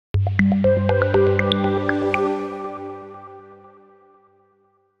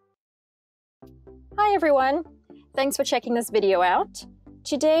everyone! Thanks for checking this video out.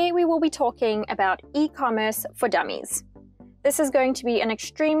 Today we will be talking about e-commerce for dummies. This is going to be an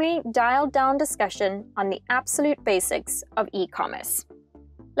extremely dialed down discussion on the absolute basics of e-commerce.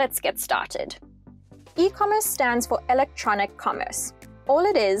 Let's get started. E-commerce stands for electronic commerce. All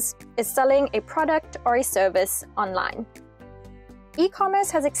it is selling a product or a service online. E-commerce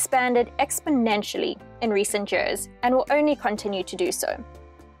has expanded exponentially in recent years and will only continue to do so.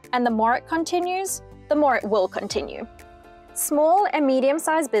 And the more it continues, the more it will continue. Small and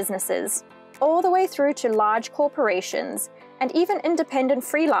medium-sized businesses, all the way through to large corporations and even independent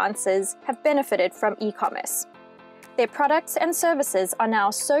freelancers have benefited from e-commerce. Their products and services are now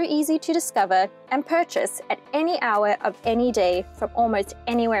so easy to discover and purchase at any hour of any day from almost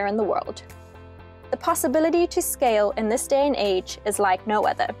anywhere in the world. The possibility to scale in this day and age is like no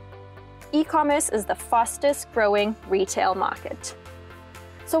other. E-commerce is the fastest growing retail market.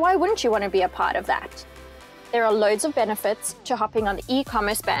 So why wouldn't you want to be a part of that? There are loads of benefits to hopping on the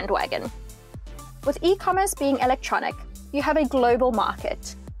e-commerce bandwagon. With e-commerce being electronic, you have a global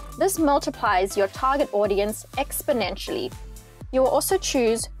market. This multiplies your target audience exponentially. You will also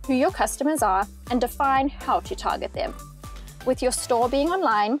choose who your customers are and define how to target them. With your store being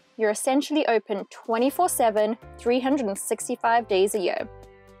online, you're essentially open 24/7, 365 days a year.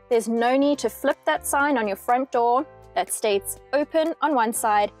 There's no need to flip that sign on your front door that states open on one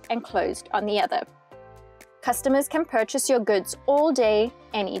side and closed on the other. Customers can purchase your goods all day,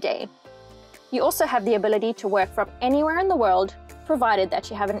 any day. You also have the ability to work from anywhere in the world, provided that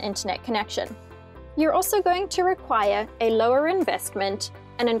you have an internet connection. You're also going to require a lower investment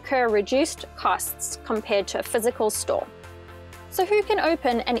and incur reduced costs compared to a physical store. So who can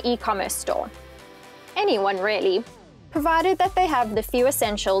open an e-commerce store? Anyone really, provided that they have the few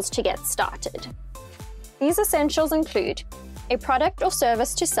essentials to get started. These essentials include a product or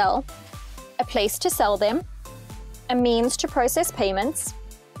service to sell, a place to sell them, a means to process payments,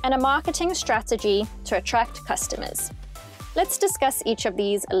 and a marketing strategy to attract customers. Let's discuss each of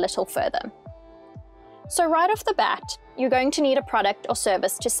these a little further. So right off the bat, you're going to need a product or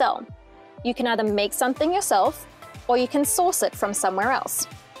service to sell. You can either make something yourself, or you can source it from somewhere else.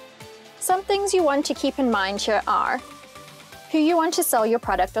 Some things you want to keep in mind here are who you want to sell your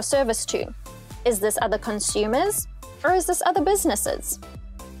product or service to. Is this other consumers, or is this other businesses?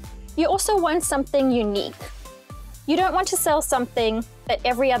 You also want something unique. You don't want to sell something that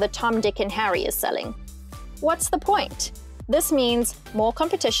every other Tom, Dick, and Harry is selling. What's the point? This means more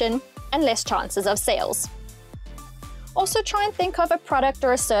competition and less chances of sales. Also try and think of a product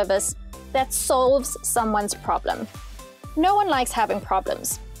or a service that solves someone's problem. No one likes having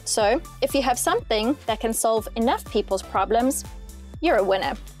problems. So if you have something that can solve enough people's problems, you're a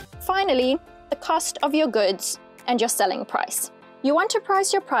winner. Finally, the cost of your goods and your selling price. You want to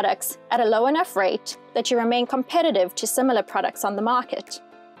price your products at a low enough rate that you remain competitive to similar products on the market.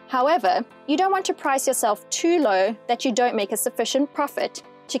 However, you don't want to price yourself too low that you don't make a sufficient profit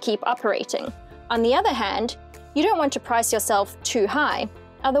to keep operating. On the other hand, you don't want to price yourself too high,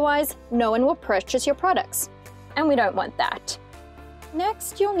 otherwise no one will purchase your products, and we don't want that.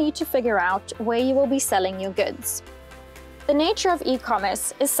 Next, you'll need to figure out where you will be selling your goods. The nature of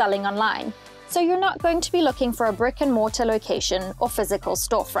e-commerce is selling online, so you're not going to be looking for a brick-and-mortar location or physical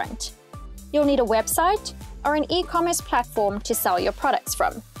storefront. You'll need a website or an e-commerce platform to sell your products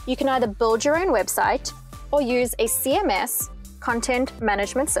from. You can either build your own website or use a CMS, content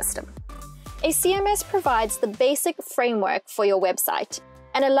management system. A CMS provides the basic framework for your website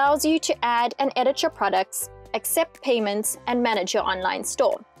and allows you to add and edit your products, accept payments, and manage your online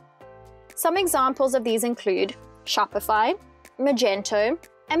store. Some examples of these include Shopify, Magento,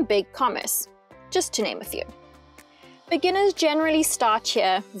 and BigCommerce, just to name a few. Beginners generally start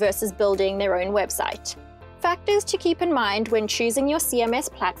here versus building their own website. Factors to keep in mind when choosing your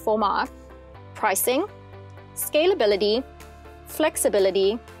CMS platform are pricing, scalability,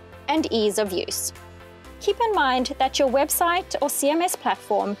 flexibility, and ease of use. Keep in mind that your website or CMS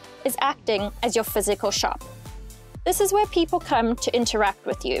platform is acting as your physical shop. This is where people come to interact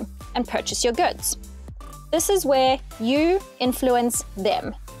with you and purchase your goods. This is where you influence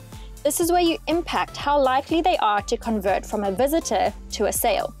them. This is where you impact how likely they are to convert from a visitor to a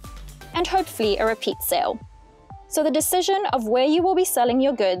sale, and hopefully a repeat sale. So the decision of where you will be selling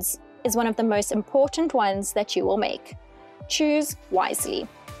your goods is one of the most important ones that you will make. Choose wisely.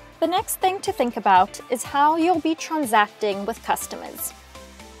 The next thing to think about is how you'll be transacting with customers.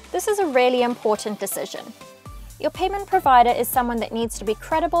 This is a really important decision. Your payment provider is someone that needs to be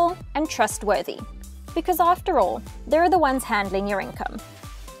credible and trustworthy, because after all, they're the ones handling your income.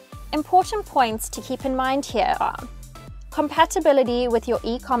 Important points to keep in mind here are compatibility with your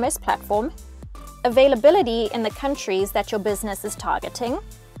e-commerce platform, availability in the countries that your business is targeting,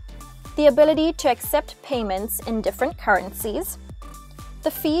 the ability to accept payments in different currencies,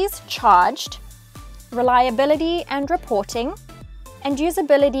 the fees charged, reliability and reporting, and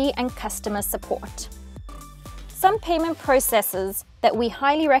usability and customer support. Some payment processors that we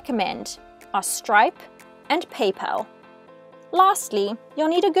highly recommend are Stripe and PayPal. Lastly, you'll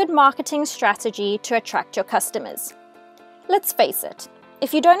need a good marketing strategy to attract your customers. Let's face it,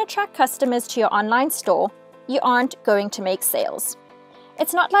 if you don't attract customers to your online store, you aren't going to make sales.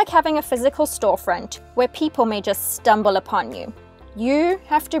 It's not like having a physical storefront where people may just stumble upon you. You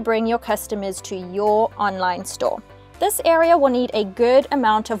have to bring your customers to your online store. This area will need a good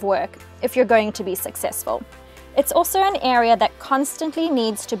amount of work if you're going to be successful. It's also an area that constantly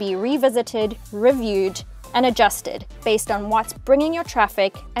needs to be revisited, reviewed, and adjusted based on what's bringing your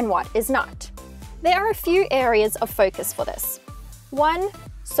traffic and what is not. There are a few areas of focus for this. 1.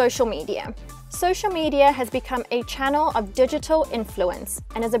 Social media. Social media has become a channel of digital influence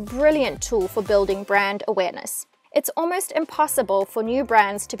and is a brilliant tool for building brand awareness. It's almost impossible for new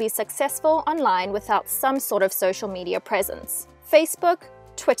brands to be successful online without some sort of social media presence. Facebook,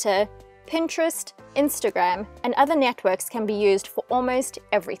 Twitter, Pinterest, Instagram, and other networks can be used for almost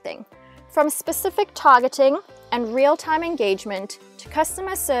everything. From specific targeting and real-time engagement to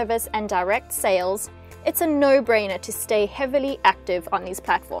customer service and direct sales, it's a no-brainer to stay heavily active on these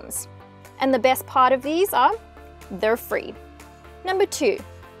platforms. And the best part of these are, they're free. Number 2,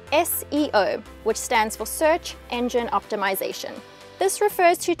 SEO, which stands for Search Engine Optimization. This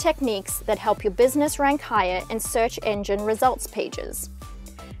refers to techniques that help your business rank higher in search engine results pages.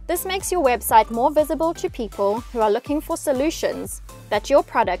 This makes your website more visible to people who are looking for solutions that your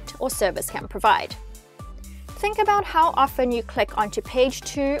product or service can provide. Think about how often you click onto page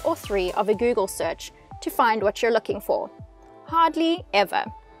 2 or 3 of a Google search to find what you're looking for. Hardly ever.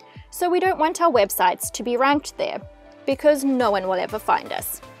 So we don't want our websites to be ranked there, because no one will ever find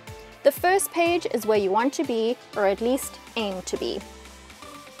us. The first page is where you want to be, or at least aim to be.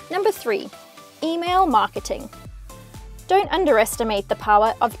 Number 3, email marketing. Don't underestimate the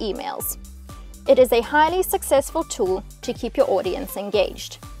power of emails. It is a highly successful tool to keep your audience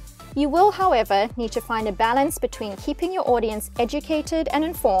engaged. You will, however, need to find a balance between keeping your audience educated and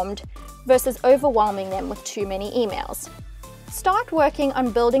informed versus overwhelming them with too many emails. Start working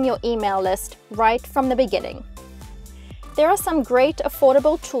on building your email list right from the beginning. There are some great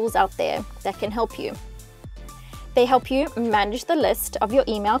affordable tools out there that can help you. They help you manage the list of your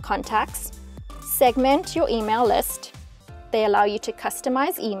email contacts, segment your email list. They allow you to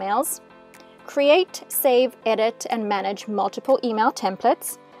customize emails, create, save, edit, and manage multiple email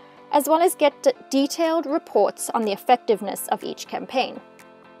templates, as well as get detailed reports on the effectiveness of each campaign.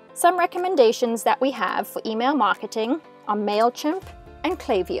 Some recommendations that we have for email marketing are MailChimp and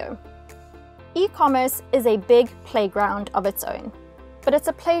Klaviyo. E-commerce is a big playground of its own, but it's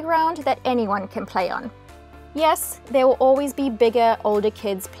a playground that anyone can play on. Yes, there will always be bigger, older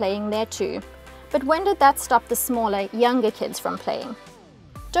kids playing there too, but when did that stop the smaller, younger kids from playing?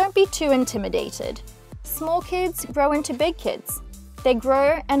 Don't be too intimidated. Small kids grow into big kids. They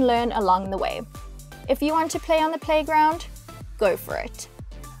grow and learn along the way. If you want to play on the playground, go for it.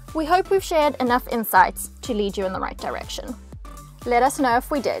 We hope we've shared enough insights to lead you in the right direction. Let us know if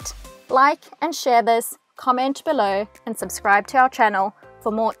we did. Like and share this, comment below, and subscribe to our channel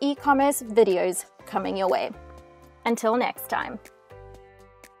for more e-commerce videos coming your way. Until next time.